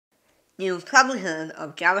You've probably heard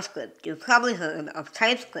of JavaScript, you've probably heard of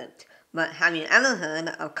TypeScript, but have you ever heard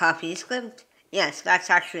of CoffeeScript? Yes, that's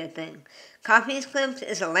actually a thing. CoffeeScript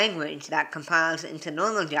is a language that compiles into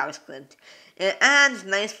normal JavaScript. It adds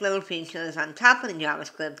nice little features on top of the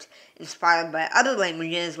JavaScript inspired by other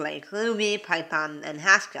languages like Ruby, Python, and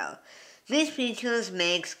Haskell. These features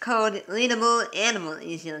makes code readable and more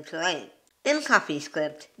easier to write. In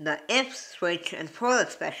CoffeeScript, the if, switch, and for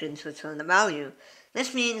expressions return a value.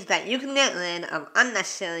 This means that you can get rid of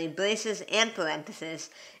unnecessary braces and parentheses,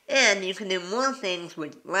 and you can do more things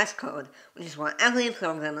with less code, which is what every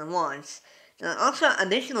programmer wants. There are also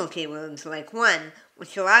additional keywords like when,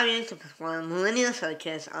 which allow you to perform linear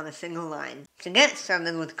searches on a single line. To get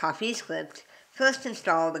started with CoffeeScript, first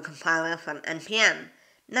install the compiler from npm.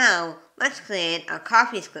 Now, let's create a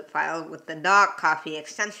CoffeeScript file with the .coffee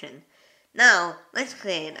extension. Now, let's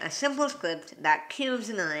create a simple script that cubes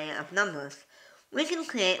an array of numbers. We can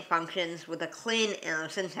create functions with a clean arrow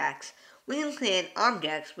syntax. We can create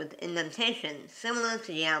objects with indentation, similar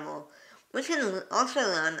to YAML. We can also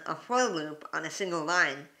run a for loop on a single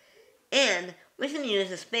line. And we can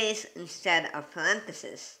use a space instead of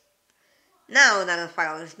parentheses. Now that our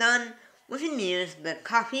file is done, we can use the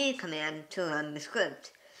coffee command to run the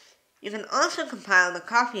script. You can also compile the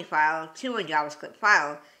coffee file to a JavaScript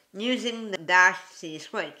file using the -c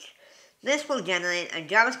switch. This will generate a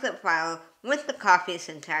JavaScript file with the coffee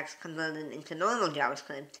syntax converted into normal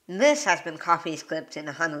JavaScript. This has been CoffeeScript in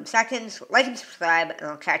 100 seconds. Like and subscribe, and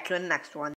I'll catch you in the next one.